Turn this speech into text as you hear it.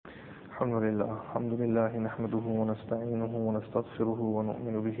الحمد لله نحمده ونستعينه ونستغفره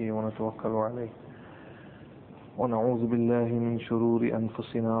ونؤمن به ونتوكل عليه ونعوذ بالله من شرور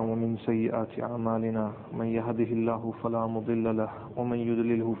أنفسنا ومن سيئات أعمالنا من يهده الله فلا مضل له ومن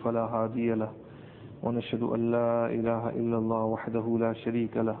يضلله فلا هادي له ونشهد أن لا إله إلا الله وحده لا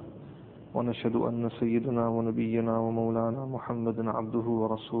شريك له ونشهد أن سيدنا ونبينا ومولانا محمدا عبده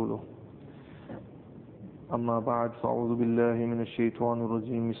ورسوله أما بعد فأعوذ بالله من الشيطان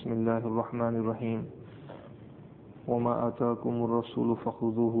الرجيم بسم الله الرحمن الرحيم وما آتاكم الرسول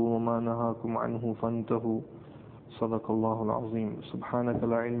فخذوه وما نهاكم عنه فانتهوا صدق الله العظيم سبحانك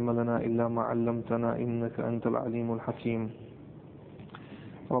لا علم لنا إلا ما علمتنا إنك أنت العليم الحكيم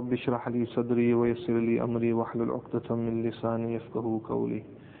رب اشرح لي صدري ويسر لي أمري واحلل عقدة من لساني يفقهوا قولي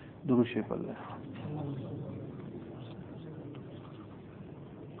درود شریف الله.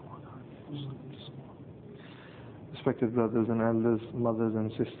 Respected brothers and elders, mothers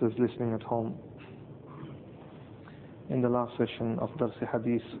and sisters listening at home, in the last session of Dars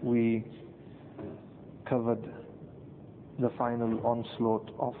Hadith we covered the final onslaught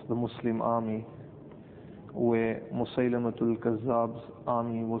of the Muslim army, where Musaylamatul Kazzab's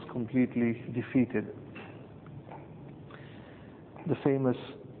army was completely defeated. The famous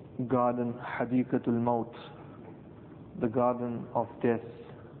garden Hadikatul Maut, the garden of death.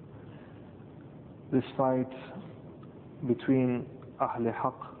 This fight between Ahl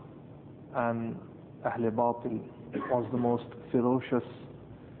Haq and Ahl Batil was the most ferocious,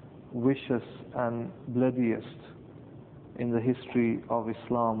 vicious and bloodiest in the history of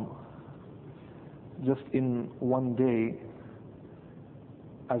Islam. Just in one day,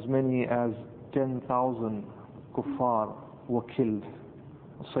 as many as 10,000 kuffar were killed.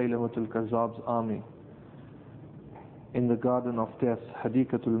 Musaylamatul Kazzab's army in the garden of death,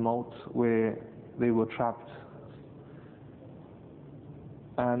 Hadikatul Maut, where they were trapped.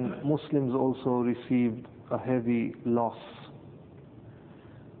 And Muslims also received a heavy loss.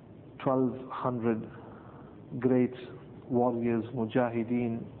 1,200 great warriors,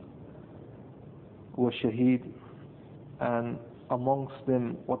 mujahideen, were shaheed, and amongst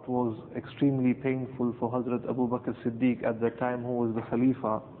them what was extremely painful for Hazrat Abu Bakr Siddiq at that time, who was the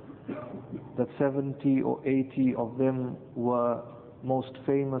Khalifa, that 70 or 80 of them were most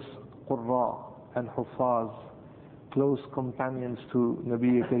famous Qurra and Huffaz, close companions to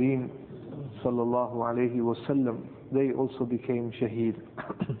Nabi Kareem sallallahu alayhi wasallam. They also became shaheed.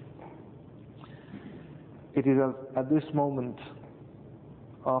 It is at this moment,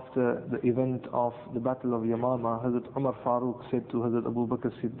 after the event of the Battle of Yamama, Hazrat Umar Farooq said to Hazrat Abu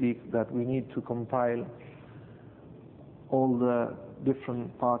Bakr Siddiq that we need to compile all the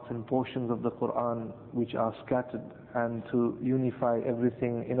different parts and portions of the Quran which are scattered and to unify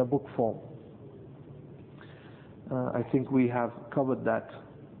everything in a book form. I think we have covered that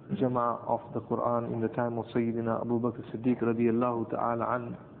Jama'ah of the Quran in the time of Sayyidina Abu Bakr Siddiq radiyallahu ta'ala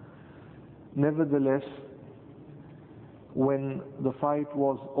an. Nevertheless, when the fight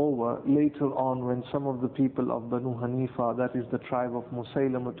was over, later on when some of the people of Banu Hanifa, that is the tribe of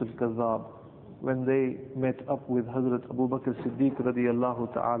Musaylamatul Kazzab, when they met up with Hazrat Abu Bakr Siddiq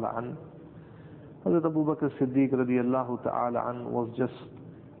radiyallahu ta'ala an, Hazrat Abu Bakr Siddiq radiyallahu ta'ala an was just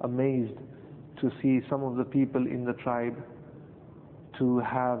amazed to see some of the people in the tribe to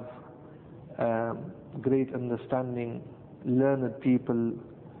have great understanding, learned people.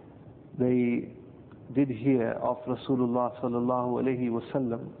 They did hear of Rasulullah sallallahu alayhi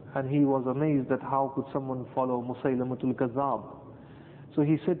wasallam, and he was amazed that how could someone follow Musaylamatul Kazzab. So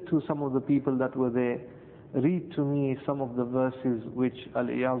he said to some of the people that were there, read to me some of the verses which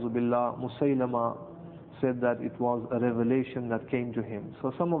al-iyazu billah, Musaylama said that it was a revelation that came to him.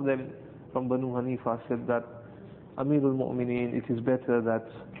 So some of them from Banu Hanifa said that, Amirul Mu'mineen, it is better that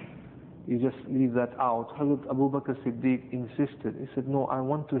you just leave that out. Hazrat Abu Bakr Siddiq insisted. He said, no, I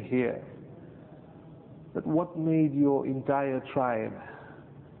want to hear that what made your entire tribe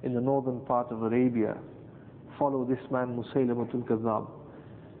in the northern part of Arabia follow this man Musaylamatul Kazzab.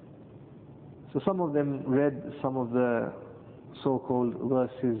 So some of them read some of the so-called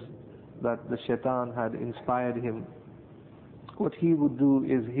verses that the shaitan had inspired him. What he would do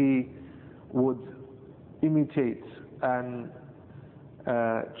is he would imitate and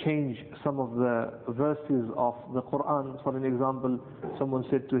change some of the verses of the Quran. For an example, someone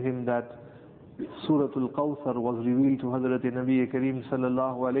said to him that Surah Al-Kawthar was revealed to Hazrat Nabi Kareem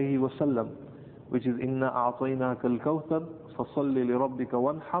sallallahu alayhi wasallam, which is Inna a'tainaka al-kawthar fasalli li rabbika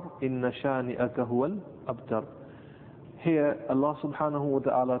wanhar inna shani'aka huwal abtar. Here Allah subhanahu wa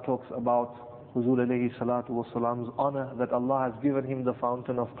ta'ala talks about Huzur alayhi salatu wasalam's honor, that Allah has given him the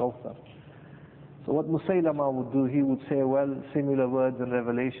fountain of Kawthar. So what Musaylama would do, he would say, well, similar words in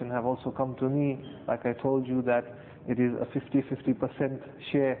Revelation have also come to me, like I told you that it is a 50%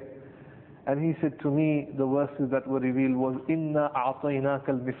 share. And he said to me, the verses that were revealed was, إِنَّا أَعْطَيْنَاكَ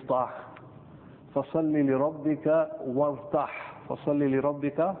الْمِفْتَاحِ فَصَلِّ لِرَبِّكَ وَارْتَحْ فَصَلِّ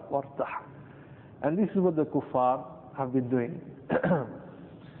لِرَبِّكَ وَارْتَحْ. And this is what the kuffar have been doing.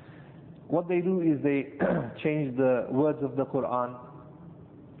 What they do is they change the words of the Quran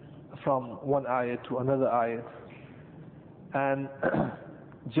from one ayat to another ayat and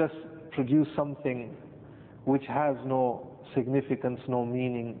just produce something which has no significance, no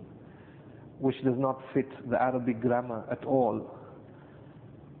meaning, which does not fit the Arabic grammar at all.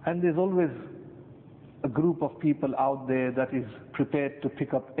 And there's always a group of people out there that is prepared to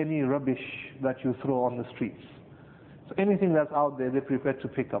pick up any rubbish that you throw on the streets. So anything that's out there, they're prepared to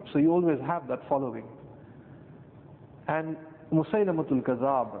pick up. So you always have that following. And Musaylamatul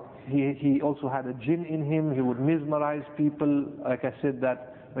Kazab, he also had a jinn in him. He would mesmerize people. Like I said,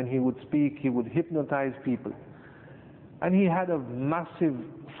 that when he would speak, he would hypnotize people. And he had a massive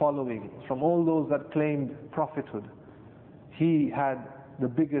following from all those that claimed prophethood. He had the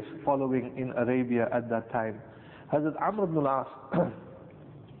biggest following in Arabia at that time. Hazrat Amr ibn al-As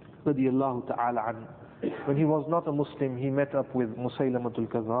radiyallahu ta'ala anhu, when he was not a Muslim, he met up with Musaylamatul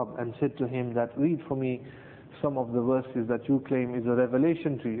Kazab and said to him that, read for me some of the verses that you claim is a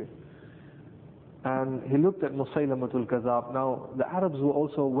revelation to you. And he looked at Musaylamatul Kazab. Now the Arabs were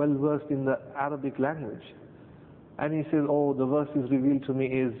also well versed in the Arabic language. And he said, oh, the verses revealed to me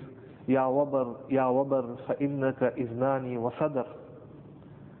is, Ya wabar fa innaka iznani wa sadar.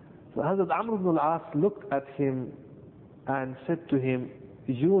 So Hazrat Amr ibn al-As looked at him and said to him,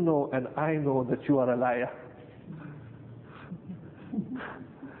 you know and I know that you are a liar.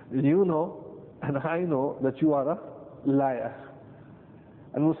 You know and I know that you are a liar.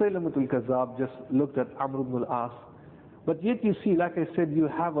 And Musaylamatul Kazab just looked at Amr ibn al-As. But yet you see, like I said, you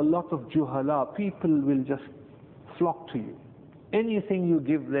have a lot of juhala. People will just flock to you. Anything you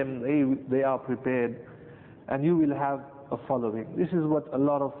give them, they are prepared, and you will have a following. This is what a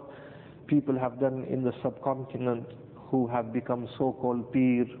lot of people have done in the subcontinent, who have become so-called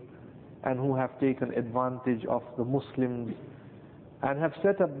peer, and who have taken advantage of the Muslims, and have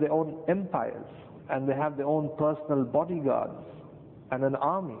set up their own empires, and they have their own personal bodyguards, and an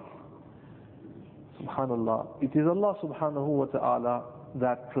army. Subhanallah. It is Allah subhanahu wa ta'ala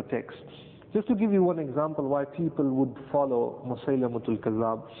that protects. Just to give you one example why people would follow Musaylamatul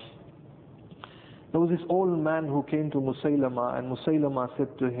Kazab. There was this old man who came to Musaylama, and Musaylama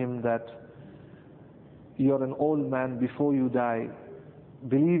said to him that, you're an old man, before you die,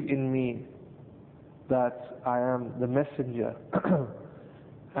 believe in me that I am the messenger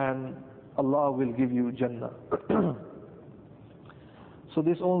and Allah will give you Jannah. So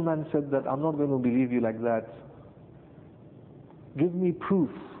this old man said that, I'm not going to believe you like that. Give me proof.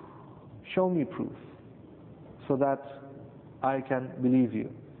 Show me proof so that I can believe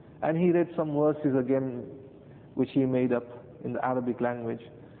you. And he read some verses again which he made up in the Arabic language.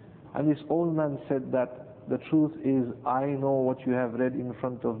 And this old man said that the truth is, I know what you have read in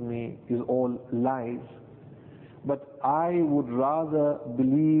front of me is all lies, but I would rather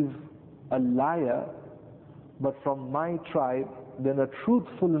believe a liar but from my tribe than a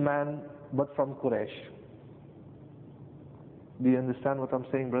truthful man but from Quraysh. Do you understand what I'm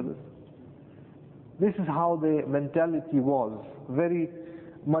saying, brothers? This is how their mentality was, very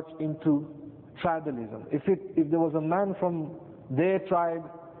much into tribalism. If there was a man from their tribe,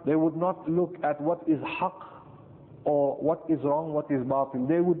 they would not look at what is haqq or what is wrong, what is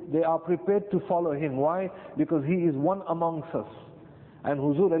batil. They are prepared to follow him. Why? Because he is one amongst us. And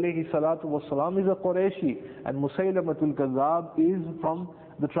Huzur alayhi salatu wasalam is a Qurayshi, and Musaylamatul Kazab is from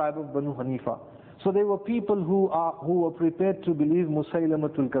the tribe of Banu Hanifa. So there were people who were prepared to believe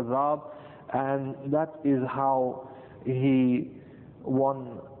Musaylamatul Kazab, and that is how he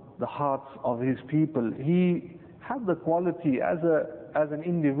won the hearts of his people. He had the quality as an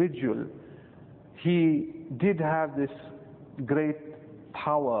individual. He did have this great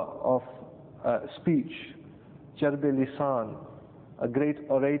power of speech, Jarb Lisan, a great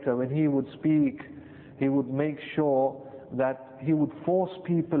orator. When he would speak, he would make sure that he would force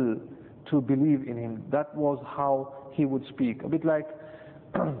people to believe in him. That was how he would speak. A bit like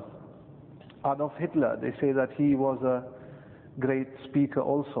Adolf Hitler. They say that he was a great speaker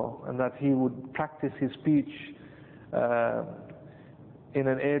also, and that he would practice his speech in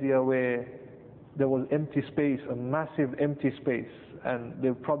an area where there was empty space, a massive empty space, and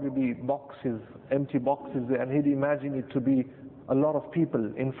there would probably be boxes, empty boxes there, and he'd imagine it to be a lot of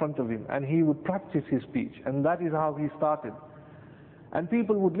people in front of him, and he would practice his speech, and that is how he started. And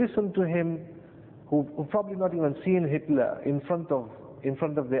people would listen to him who probably not even seen Hitler in front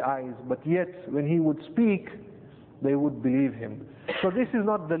of their eyes, but yet when he would speak, they would believe him. So this is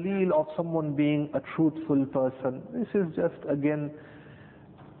not dalil of someone being a truthful person. This is just, again,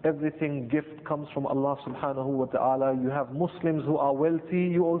 everything gift comes from Allah subhanahu wa ta'ala. You have Muslims who are wealthy,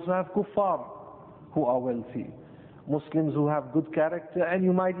 you also have kuffar who are wealthy. Muslims who have good character, and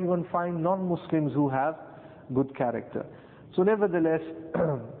you might even find non-Muslims who have good character. So nevertheless,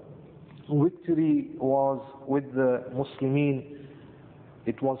 victory was with the Muslimin.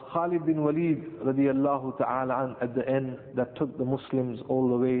 It was Khalid bin Walid radiallahu ta'ala an at the end that took the Muslims all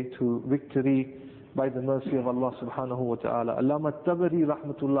the way to victory by the mercy of Allah subhanahu wa ta'ala. Allama Tabari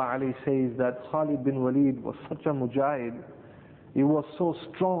rahmatullah alayhi says that Khalid bin Walid was such a mujahid, he was so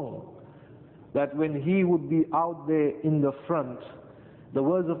strong that when he would be out there in the front, the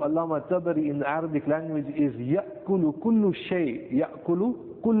words of Allama Tabari in the Arabic language is يَأْكُلُ كُلُّ شَيْء يَأْكُلُ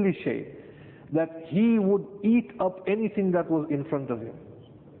كُلِّ شَيْء, that he would eat up anything that was in front of him.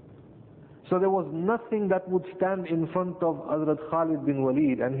 So there was nothing that would stand in front of Hazrat Khalid bin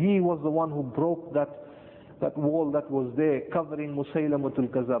Walid, and he was the one who broke that wall that was there covering Musaylamatul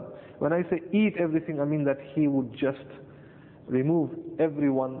Kazab. When I say eat everything, I mean that he would just remove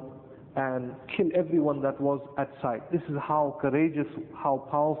everyone and kill everyone that was at sight. This is how courageous, how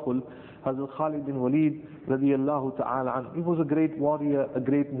powerful Hazrat Khalid bin Walid radiallahu ta'ala an. He was a great warrior, a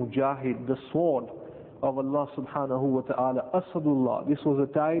great mujahid, the sword of Allah subhanahu wa ta'ala, Asadullah. This was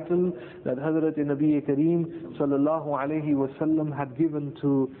a title that Hazrat Nabi Kareem sallallahu alayhi wa sallam had given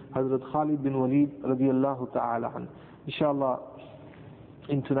to Hazrat Khalid bin Walid radiallahu ta'ala an. Inshallah,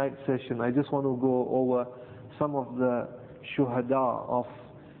 in tonight's session, I just want to go over some of the shuhada of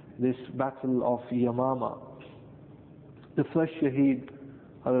this battle of Yamama. The first shaheed,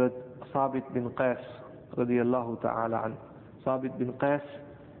 Hazrat Thabit bin Qais radiallahu ta'ala an. Thabit bin Qais,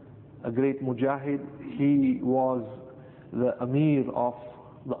 a great mujahid, he was the Amir of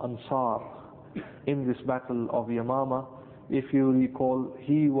the Ansar in this battle of Yamama. If you recall,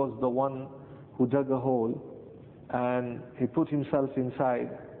 he was the one who dug a hole and he put himself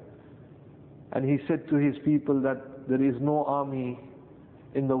inside, and he said to his people that there is no army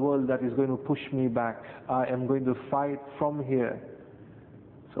in the world that is going to push me back. I am going to fight from here.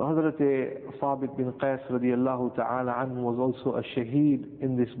 So Hazrat Thabit bin Qais radiallahu ta'ala anhu was also a shaheed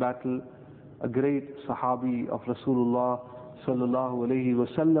in this battle, a great sahabi of Rasulullah sallallahu alayhi wa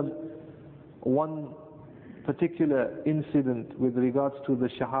sallam. One particular incident with regards to the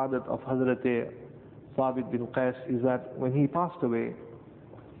shahadat of Hazrat Thabit bin Qais is that when he passed away,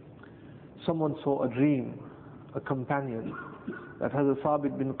 someone saw a dream, a companion, that Hazrat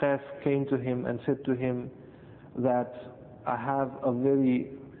Thabit bin Qais came to him and said to him that I have a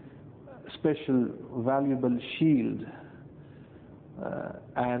very special, valuable shield,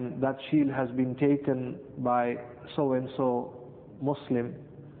 and that shield has been taken by so-and-so Muslim,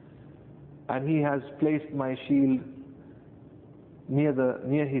 and he has placed my shield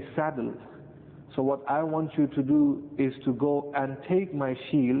near his saddle. So what I want you to do is to go and take my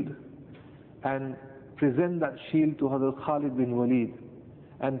shield and present that shield to Hazrat Khalid bin Walid,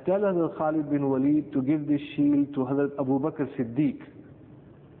 and tell Hazrat Khalid bin Walid to give this shield to Hazrat Abu Bakr Siddiq,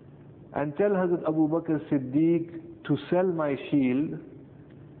 and tell Hazrat Abu Bakr Siddiq to sell my shield,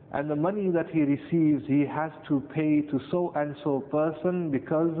 and the money that he receives he has to pay to so and so person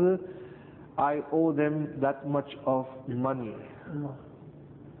because I owe them that much of money.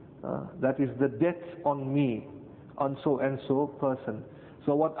 That is the debt on me, on so and so person.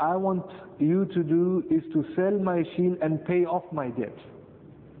 So what I want you to do is to sell my shield and pay off my debt.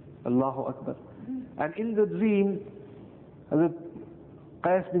 Allahu Akbar. And in the dream, Hazrat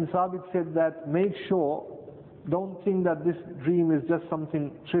Qais bin Thabit said that make sure, don't think that this dream is just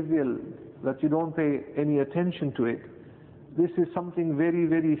something trivial, that you don't pay any attention to it. This is something very,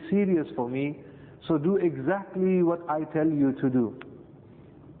 very serious for me, so do exactly what I tell you to do.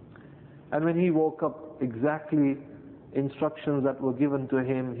 And when he woke up, exactly instructions that were given to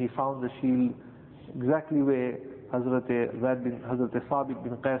him, he found the shield exactly where Hazrat Thabit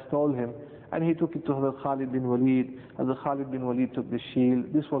bin Qais told him, and he took it to Hazrat Khalid bin Walid. Hazrat Khalid bin Walid took the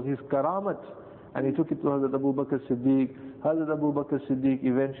shield. This was his karamat, and he took it to Hazrat Abu Bakr Siddiq. Hazrat Abu Bakr Siddiq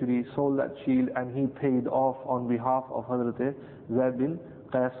eventually sold that shield, and he paid off on behalf of Hazrat Zaid bin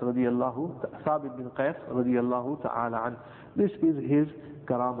Qais radiallahu, Thabit bin Qais radiallahu ta'ala an. This is his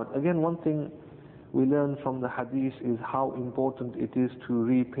karamat. Again, one thing we learn from the hadith is how important it is to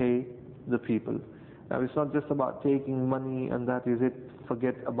repay the people. Now it's not just about taking money and that is it,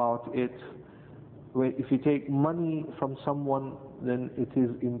 forget about it. If you take money from someone, then it is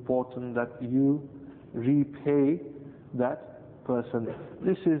important that you repay that person.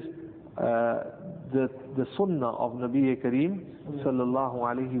 This is the sunnah of Nabi Kareem sallallahu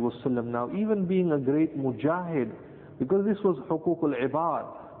alayhi wasallam. Now, even being a great mujahid, because this was huquq al-ibad,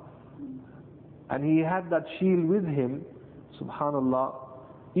 and he had that shield with him, subhanallah,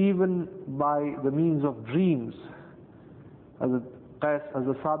 even by the means of dreams. As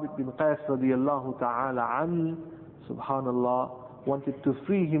Sabit bin Qais radiallahu ta'ala an, subhanallah, wanted to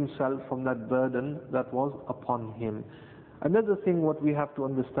free himself from that burden that was upon him. Another thing what we have to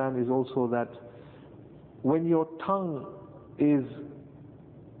understand is also that when your tongue is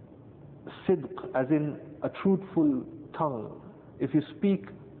sidq, as in a truthful tongue, if you speak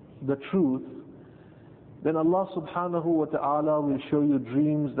the truth, then Allah subhanahu wa ta'ala will show you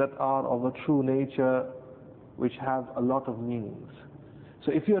dreams that are of a true nature, which have a lot of meanings.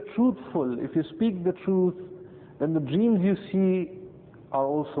 So if you're truthful, if you speak the truth, then the dreams you see are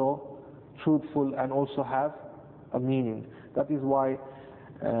also truthful and also have a meaning. That is why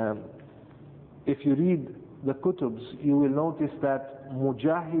if you read the kutubs, you will notice that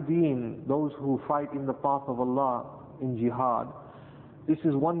mujahideen, those who fight in the path of Allah in jihad, this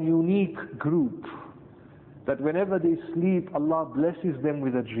is one unique group that whenever they sleep, Allah blesses them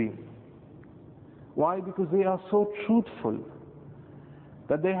with a dream. Why? Because they are so truthful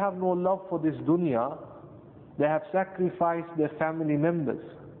that they have no love for this dunya. They have sacrificed their family members,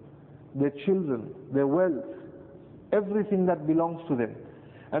 their children, their wealth, everything that belongs to them,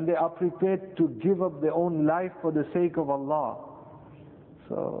 and they are prepared to give up their own life for the sake of Allah.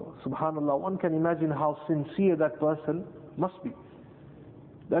 So, subhanallah, one can imagine how sincere that person must be.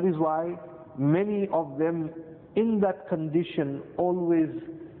 That is why many of them in that condition always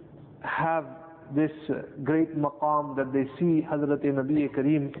have this great maqam that they see Hazrat Nabi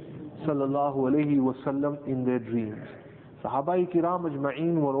Kareem sallallahu alayhi wasallam in their dreams. Sahaba kiram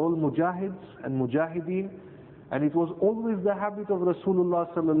ajma'een were all mujahids and mujahideen, and it was always the habit of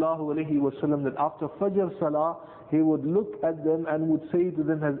Rasulullah sallallahu alayhi wasallam that after Fajr Salah, he would look at them and would say to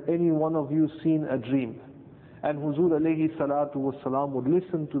them, has any one of you seen a dream? And Huzur alayhi salatu wasalam would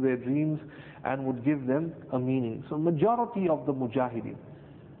listen to their dreams and would give them a meaning. So majority of the mujahideen.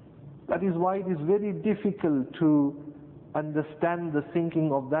 That is why it is very difficult to understand the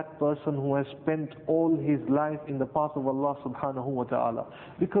thinking of that person who has spent all his life in the path of Allah subhanahu wa ta'ala.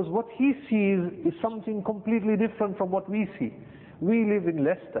 Because what he sees is something completely different from what we see. We live in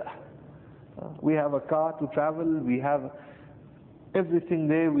Leicester. We have a car to travel, we have everything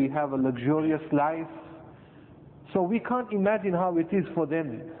there, we have a luxurious life. So we can't imagine how it is for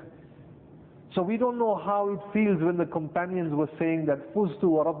them. So we don't know how it feels when the companions were saying that Fuztu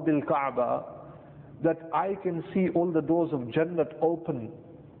wa Rabbil Kaaba, that I can see all the doors of Jannat open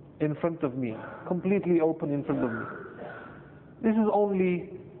in front of me, completely open in front of me. This is only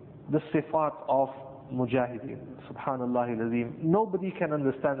the sifat of mujahideen. Subhanallah al-Azim. Nobody can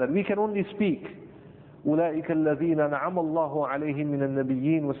understand that. We can only speak. أولئك الذين نعم الله عليهم من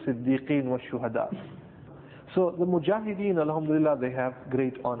النبيين والصديقين والشهداء. So the mujahideen, alhamdulillah, they have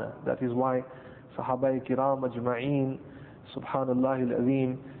great honor. That is why Sahaba kiram ajma'een, subhanallah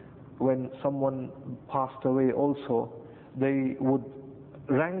al-azim, when someone passed away also, they would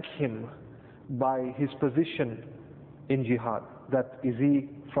rank him by his position in jihad. That is he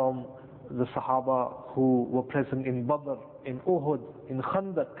from the Sahaba who were present in Badr, in Uhud, in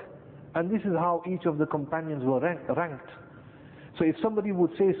Khandaq. And this is how each of the companions were ranked. So if somebody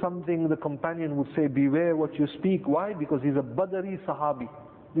would say something, the companion would say, beware what you speak. Why? Because he's a Badri Sahabi.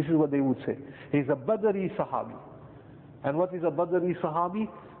 This is what they would say. He's a Badri Sahabi. And what is a Badri Sahabi?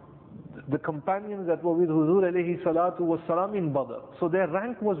 The companions that were with Huzur alayhi salatu wassalam in Badr. So their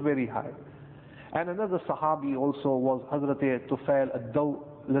rank was very high. And another Sahabi also was Hazrat Tufail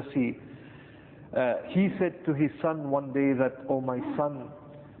ad-Dawlasi. He said to his son one day that, oh my son,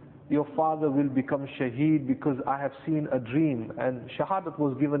 your father will become shaheed because I have seen a dream. And shahadat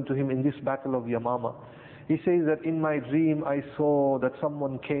was given to him in this battle of Yamama. He says that in my dream I saw that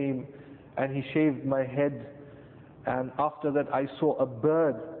someone came and he shaved my head, and after that I saw a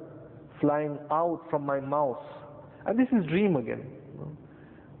bird flying out from my mouth. And this is dream again.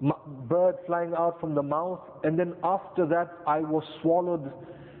 Bird flying out from the mouth, and then after that I was swallowed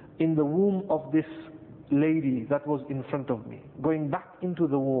in the womb of this lady that was in front of me, going back into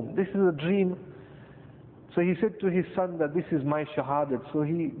the womb. This is a dream. So he said to his son that this is my shahadat. So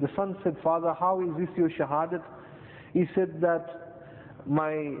the son said, Father, how is this your shahadat? He said that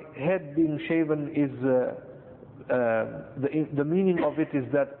my head being shaven is, the meaning of it is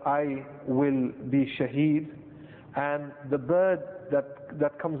that I will be shaheed, and the bird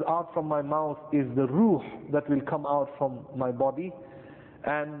that comes out from my mouth is the ruh that will come out from my body,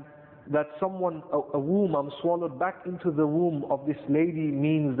 and that someone, a womb, I'm swallowed back into the womb of this lady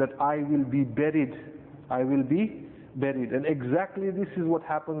means that I will be buried. I will be buried. And exactly this is what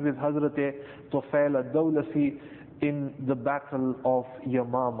happens with Hazrat Tufail al-Dawlasi in the battle of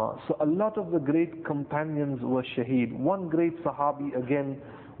Yamama. So a lot of the great companions were shaheed. One great Sahabi again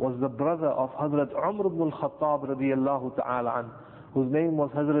was the brother of Hazrat Umar ibn al-Khattab radiyallahu ta'ala an, whose name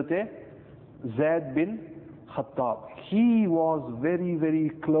was Hazrat Zaid bin Khattab. He was very, very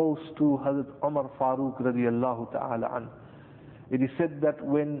close to Hazrat Umar Farooq radiyallahu ta'ala an. It is said that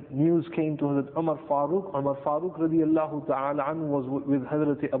when news came to Hazrat Umar Farooq radiyallahu ta'ala an was with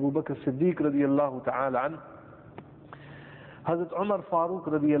Hazrat Abu Bakr Siddiq radiyallahu ta'ala an. Hazrat Umar Farooq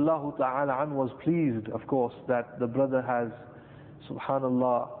radiyallahu ta'ala an was pleased, of course, that the brother has,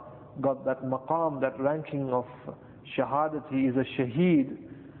 subhanallah, got that maqam, that ranking of shahadat. He is a shaheed.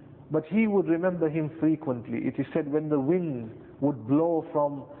 But he would remember him frequently. It is said when the wind would blow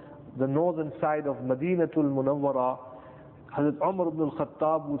from the northern side of Madinatul Munawwara, Hazrat Umar ibn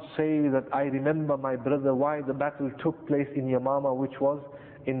al-Khattab would say that I remember my brother why the battle took place in Yamama, which was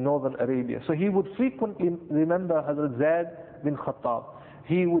in northern Arabia. So he would frequently remember Hazrat Zaid bin Khattab.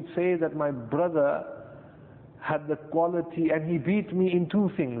 He would say that my brother had the quality and he beat me in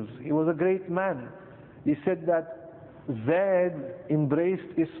two things. He was a great man. He said that Zaid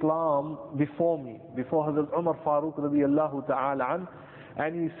embraced Islam before me, before Hazrat Umar Farooq radiyallahu ta'ala an,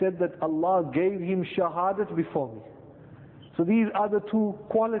 and he said that Allah gave him shahadat before me. So these are the two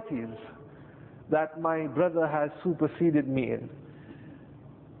qualities that my brother has superseded me in.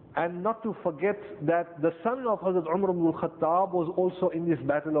 And not to forget that the son of Hazrat Umar ibn al-Khattab was also in this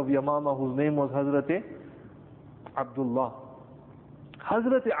battle of Yamama, whose name was Hazrat Abdullah.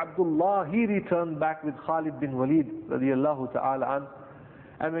 Hazrat Abdullah, he returned back with Khalid bin Walid radiyallahu ta'ala an,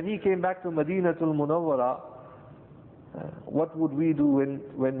 and when he came back to Madinatul Munawwara, what would we do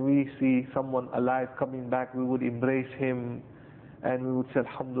when we see someone alive coming back? We would embrace him and we would say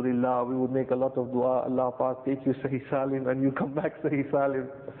Alhamdulillah, we would make a lot of dua, Allah Pak take you Sahih Salim and you come back Sahih Salim.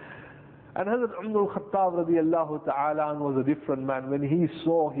 And Hazrat Umar al-Khattab radiyallahu ta'ala an was a different man. When he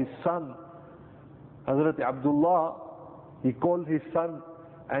saw his son, Hazrat Abdullah, he called his son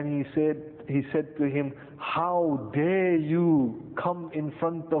and he said to him, how dare you come in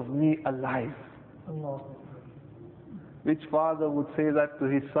front of me alive? Allah. Which father would say that to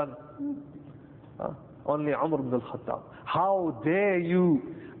his son? Only Umar ibn al-Khattab. How dare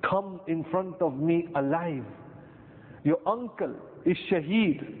you come in front of me alive? Your uncle is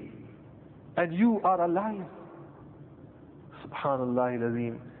shaheed and you are alive. Subhanallah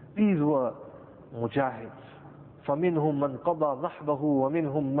al-Azim. These were mujahids. فَمِنْهُمْ مَنْ قَضَى نَحْبَهُ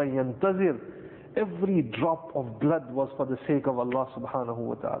وَمِنْهُمْ مَنْ يَنْتَظِرُ. Every drop of blood was for the sake of Allah subhanahu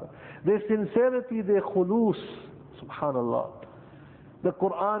wa ta'ala. Their sincerity, their khulus, subhanallah. The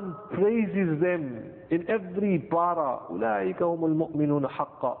Quran praises them in every para. أُولَٰئِكَ هُمُ الْمُؤْمِنُونَ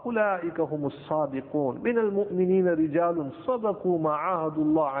حَقًّا أُولَٰئِكَ هُمُ الصَّادِقُونَ مِنَ الْمُؤْمِنِينَ رِجَالٌ صَدَقُوا مَا عَاهَدُوا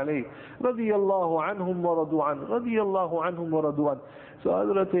اللَّهَ عَلَيْهِ رَضِيَ اللَّهُ عَنْهُمْ وَرَضُوا عَنْهُ رَضِيَ اللَّهُ عَنْهُمْ وَرَضُوا عَنْهُ. So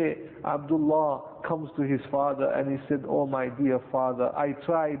Hazrat Abdullah comes to his father and he said, oh my dear father, I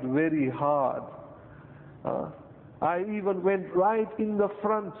tried very hard. I even went right in the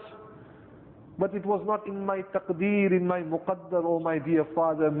front, but it was not in my taqdeer, in my muqaddar, oh my dear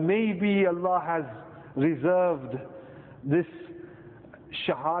father. Maybe Allah has reserved this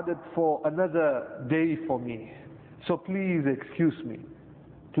shahadat for another day for me. So please excuse me.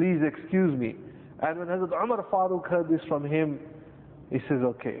 Please excuse me. And when Hazrat Umar Farooq heard this from him, he says,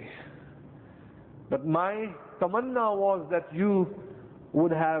 okay. But my tamanna was that you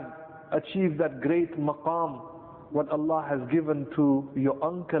would have achieved that great maqam, what Allah has given to your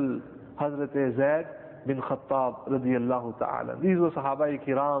uncle, Hazrat Zaid bin Khattab radiyallahu ta'ala. These were Sahaba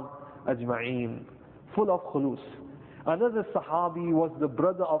Kiram ajma'een, full of khulus. Another Sahabi was the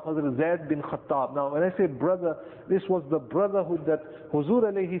brother of Hazrat Zaid bin Khattab. Now when I say brother, this was the brotherhood that Huzur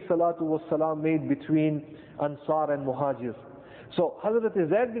alayhi salatu was salam made between Ansar and Muhajir. So Hazrat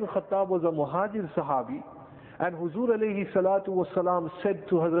Zaid bin Khattab was a Muhajir Sahabi, and Huzur alayhi salatu was salam said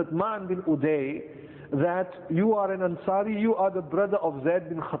to Hazrat Ma'an bin Uday that you are an Ansari, you are the brother of Zaid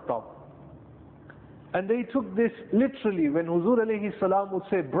bin Khattab. And they took this literally. When Huzur alayhi salam would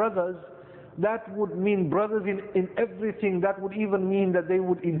say brothers, that would mean brothers in everything. That would even mean that they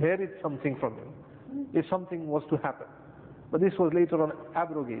would inherit something from him if something was to happen. But this was later on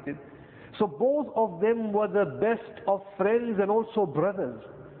abrogated. So both of them were the best of friends and also brothers.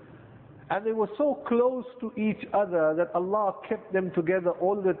 And they were so close to each other that Allah kept them together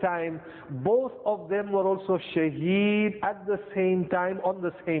all the time. Both of them were also shaheed at the same time on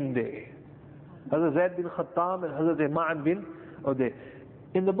the same day. Hazrat Zaid bin Khattab and Hazrat Ma'an bin Uday.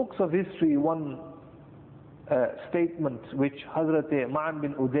 In the books of history, one statement which Hazrat Ma'an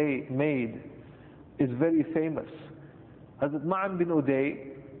bin Uday made is very famous. Hazrat Ma'an bin Uday,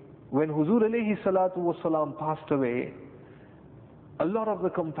 when Huzur alayhi salatu wasalam passed away, a lot of the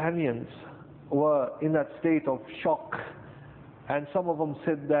companions were in that state of shock, and some of them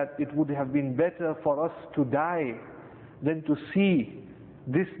said that it would have been better for us to die than to see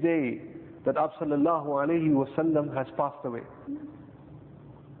this day that Abd sallallahu alayhi wasallam has passed away.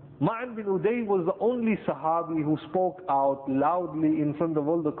 Ma'an bin Uday was the only Sahabi who spoke out loudly in front of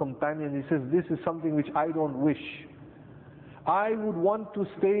all the companions. He says, this is something which I don't wish. I would want to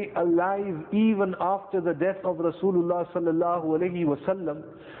stay alive even after the death of Rasulullah sallallahu alayhi wasallam,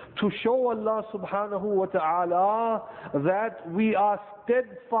 to show Allah subhanahu wa ta'ala that we are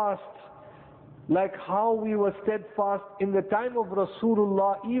steadfast like how we were steadfast in the time of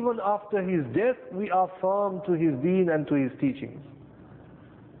Rasulullah. Even after his death, we are firm to his deen and to his teachings.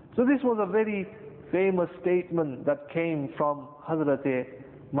 So this was a very famous statement that came from Hazrat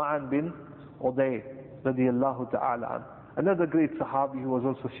Ma'an bin Uday radiyallahu ta'ala. Another great Sahabi who was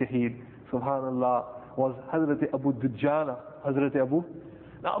also Shaheed, subhanallah, was Hazrat Abu Dujana.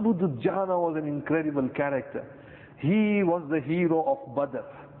 Now Abu Dujana was an incredible character. He was the hero of Badr.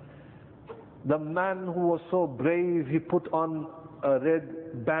 The man who was so brave, he put on a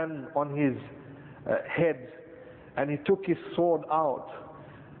red band on his head, and he took his sword out.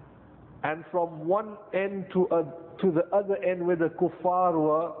 And from one end to the other end where the kuffar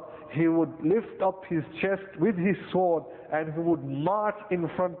were, he would lift up his chest with his sword and he would march in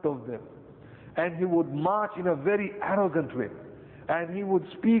front of them. And he would march in a very arrogant way. And he would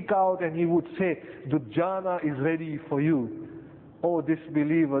speak out and he would say, Dujana is ready for you. Oh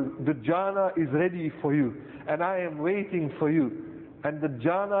disbelievers, Dujana is ready for you. And I am waiting for you. And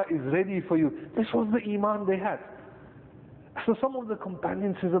Dujana is ready for you. This was the iman they had. So some of the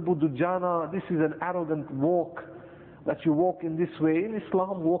companions says, Abu Dujana, this is an arrogant walk, that you walk in this way. In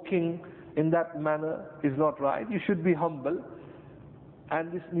Islam, walking in that manner is not right. You should be humble.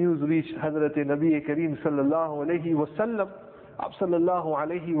 And this news reached Hazrat Nabi Kareem sallallahu alayhi wa sallam. Sallallahu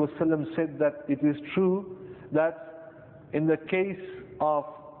alayhi wa sallam said that it is true that in the case of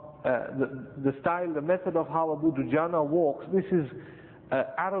the style, the method of how Abu Dujana walks, this is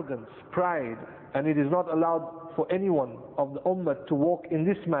arrogance, pride, and it is not allowed for anyone of the ummah to walk in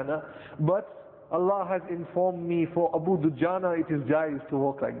this manner. But Allah has informed me, for Abu Dujana it is jaiz to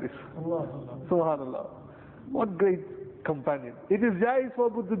walk like this. Subhanallah. What great companion. It is jaiz for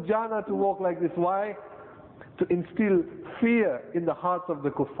Abu Dujana to walk like this. Why? To instill fear in the hearts of the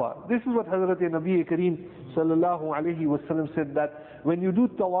kuffar. This is what Hazrat Nabi Kareem sallallahu alayhi wa sallam said, that when you do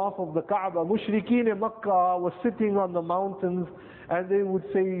tawaf of the Kaaba, mushrikeen in Makkah was sitting on the mountains and they would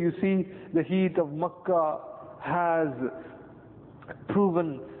say, you see, the heat of Makkah has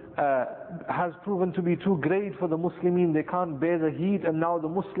proven to be too great for the Muslimin. They can't bear the heat, and now the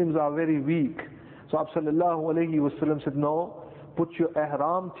Muslims are very weak. So Abd sallallahu alayhi wa sallam said, no, put your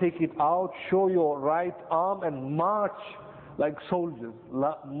ihram, take it out, show your right arm and march like soldiers.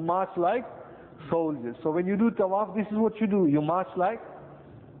 March like soldiers. So when you do tawaf, this is what you do. You march like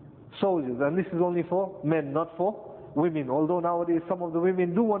soldiers. And this is only for men, not for women. Although nowadays some of the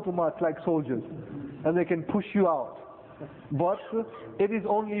women do want to march like soldiers, and they can push you out. But it is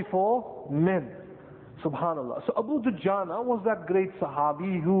only for men. Subhanallah. So Abu Dujana was that great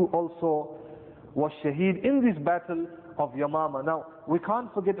Sahabi who also was Shaheed in this battle of Yamama. Now, we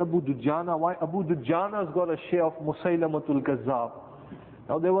can't forget Abu Dujana. Why? Abu Dujana has got a share of Musaylamatul Kazzab.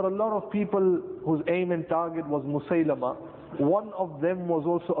 Now, there were a lot of people whose aim and target was Musaylama. One of them was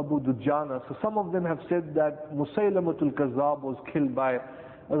also Abu Dujana. So some of them have said that Musaylamatul Kazzab was killed by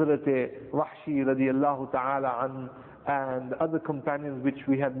Hazrat Wahshi radiyallahu ta'ala an, and other companions which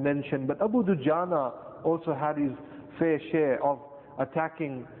we had mentioned. But Abu Dujana also had his fair share of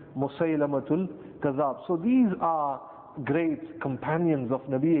attacking Musaylamatul Kazzab. So these are great companions of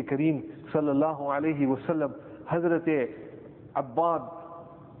Nabi Kareem sallallahu alayhi wa sallam. Hazrat Abbad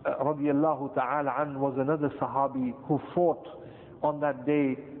radiyallahu ta'ala an was another Sahabi who fought on that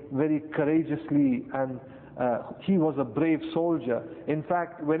day very courageously, and he was a brave soldier. In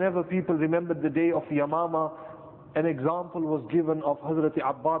fact, whenever people remembered the day of Yamama, an example was given of Hazrat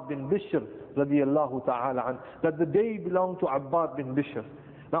Abbad bin Bishr radiyallahu ta'ala an, that the day belonged to Abbad bin Bishr.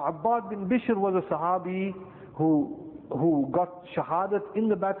 Now Abbad bin Bishr was a Sahabi who got shahadat in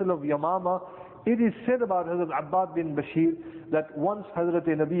the battle of Yamama. It is said about Hazrat Abbad bin Bashir that once Hazrat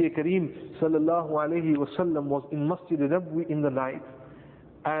Nabi Kareem sallallahu alayhi wa sallam was in Masjid Nabwi in the night,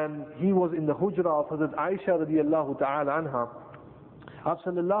 and he was in the hujra of Hazrat Aisha radiyallahu ta'ala anha,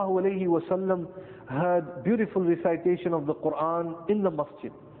 sallallahu alayhi wasallam heard beautiful recitation of the Quran in the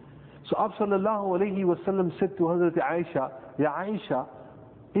masjid. So sallallahu alayhi wasallam said to Hazrat Aisha, Ya Aisha,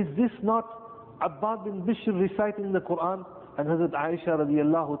 is this not Abbad bin Bishr reciting the Quran? And Hazrat Aisha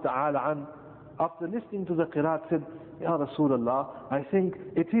radiallahu ta'ala an, after listening to the qiraat, said, Ya Rasulullah, I think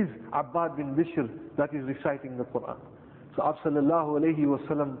it is Abbad bin Bishr that is reciting the Quran. So sallallahu alayhi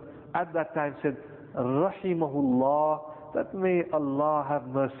wasallam at that time said, Rahimahullah, that may Allah have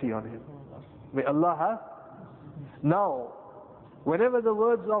mercy on him. May Allah have. Now, whenever the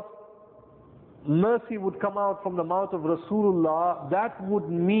words of mercy would come out from the mouth of Rasulullah, that would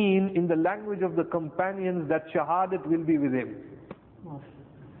mean in the language of the companions that shahadat will be with him.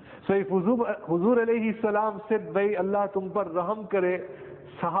 So if Huzur alayhi salam said, Bhai Allah tum par raham kare,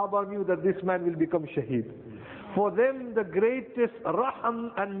 Sahaba knew that this man will become shaheed. For them the greatest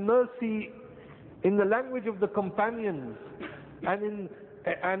raham and mercy in the language of the companions and in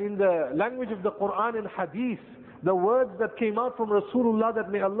the language of the Quran and Hadith, the words that came out from Rasulullah that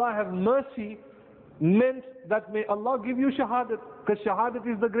may Allah have mercy, meant that may Allah give you shahadat, because shahadat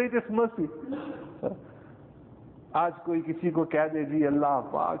is the greatest mercy. आज कोई किसी को कह दे जी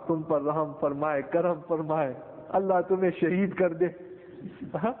अल्लाह पाक तुम पर रहम फरमाए, करम फरमाए, अल्लाह तुम्हें शहीद कर दे,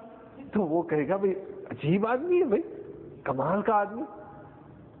 तो वो कहेगा भाई अजीब आदमी है भाई, कमाल का आदमी.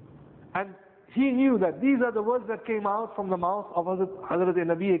 And he knew that these are the words that came out from the mouth of Hazrat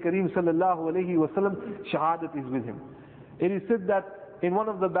Nabi Kareem sallallahu alayhi wa sallam, shahadat is with him. It is said that in one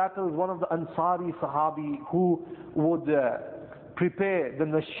of the battles, one of the Ansari Sahabi who would prepare the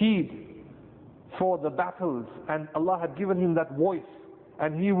nasheed for the battles, and Allah had given him that voice,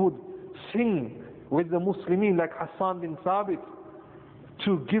 and he would sing with the Muslimin like Hassan bin Thabit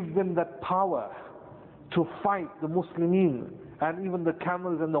to give them that power to fight the Muslimin and even the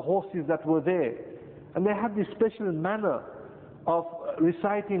camels and the horses that were there. And they had this special manner of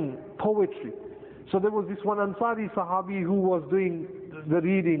reciting poetry. So there was this one Ansari Sahabi who was doing the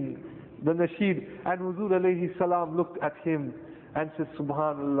reading, the nasheed, and Huzur alayhi salam looked at him and said,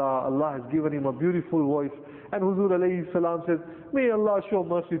 Subhanallah, Allah has given him a beautiful voice. And Huzur alayhi salam said, may Allah show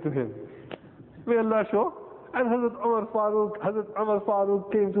mercy to him. May Allah show. And Hazrat Umar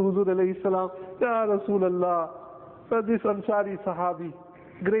Farooq came to Huzur alayhi salam, Ya Rasulullah, this Ansari Sahabi,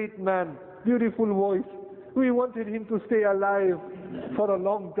 great man, beautiful voice, we wanted him to stay alive for a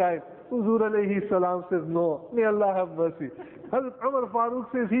long time. Huzur alayhi salam says, no, may Allah have mercy. Hazrat Umar Farooq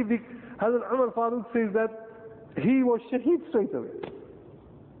says that he was shaheed straight away.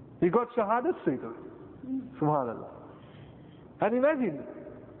 He got shahadat straight away. Subhanallah. And imagine,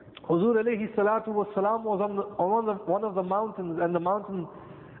 Huzur alayhi salatu wasalam was on one of the mountains, and the mountain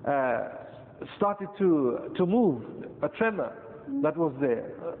started to move, a tremor that was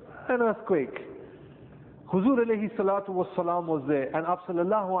there, an earthquake. Huzur alayhi salatu wasalam was there, and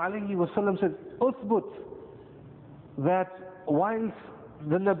sallallahu alayhi wasallam said, Uthbut, that whilst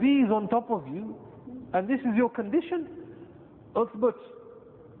the Nabi is on top of you, and this is your condition, Uthbut,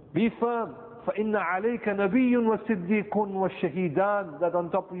 be firm, فَإِنَّ عَلَيْكَ نَبِيٌّ وَصِدِّيقٌ وَالشَّهِيدَانِ, that on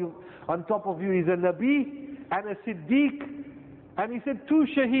top of you is a Nabi and a Siddiq, and he said two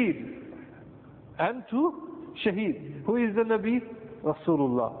Shaheed, and two Shaheed. Who is the Nabi?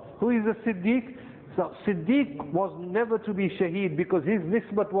 Rasulullah. Who is the Siddiq? So Siddiq was never to be Shaheed because his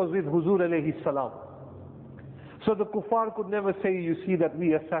nisbat was with Huzur alayhi salam. So the kuffar could never say, you see that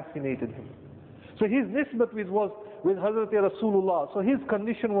we assassinated him. So his nisbat was with Hazrat Rasulullah. So his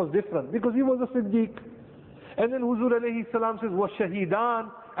condition was different because he was a Siddiq. And then Huzur alayhi salam says, was Shahidan,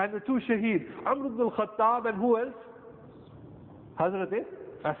 and the two Shaheed, Amr ibn al-Khattab, and who else? Hazrat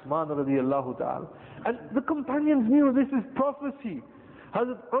Asman radiyallahu ta'ala. And the companions knew this is prophecy.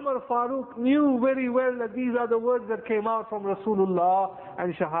 Hazrat Umar Farooq knew very well that these are the words that came out from Rasulullah,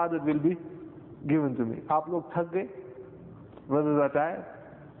 and shahadat will be given to me. Aap log thak gaye? Brothers are tired?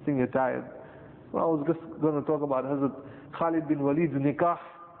 I think you're tired. Well, I was just going to talk about Hazrat Khalid bin Walid's nikah,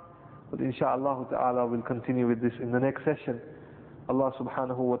 but inshaAllah ta'ala we'll continue with this in the next session. Allah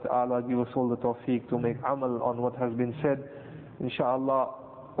subhanahu wa ta'ala give us all the tawfiq to make amal on what has been said. InshaAllah,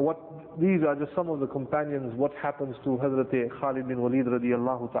 these are just some of the companions, what happens to Hazrat Khalid bin Walid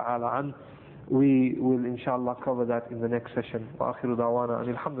radiyallahu ta'ala an. We will inshaAllah cover that in the next session. Wa akhiru da'wana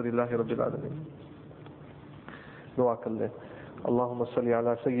alhamdulillahi rabbil alameen. Dua kalle. اللهم صل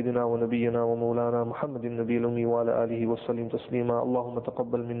على سيدنا ونبينا ومولانا محمد النبي الأمي وعلى آله وسلم تسليما. اللهم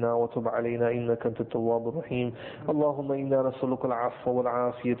تقبل منا وتب علينا إنك أنت التواب الرحيم. اللهم إنا نسألك العفو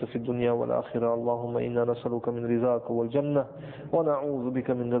والعافية في الدنيا والآخرة. اللهم إنا نسألك من رضاك والجنة ونعوذ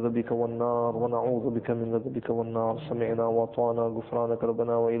بك من غضبك والنار ونعوذ بك من غضبك والنار. سمعنا وأطعنا غفرانك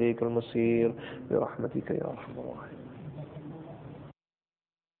ربنا وإليك المصير برحمتك يا أرحم الراحمين.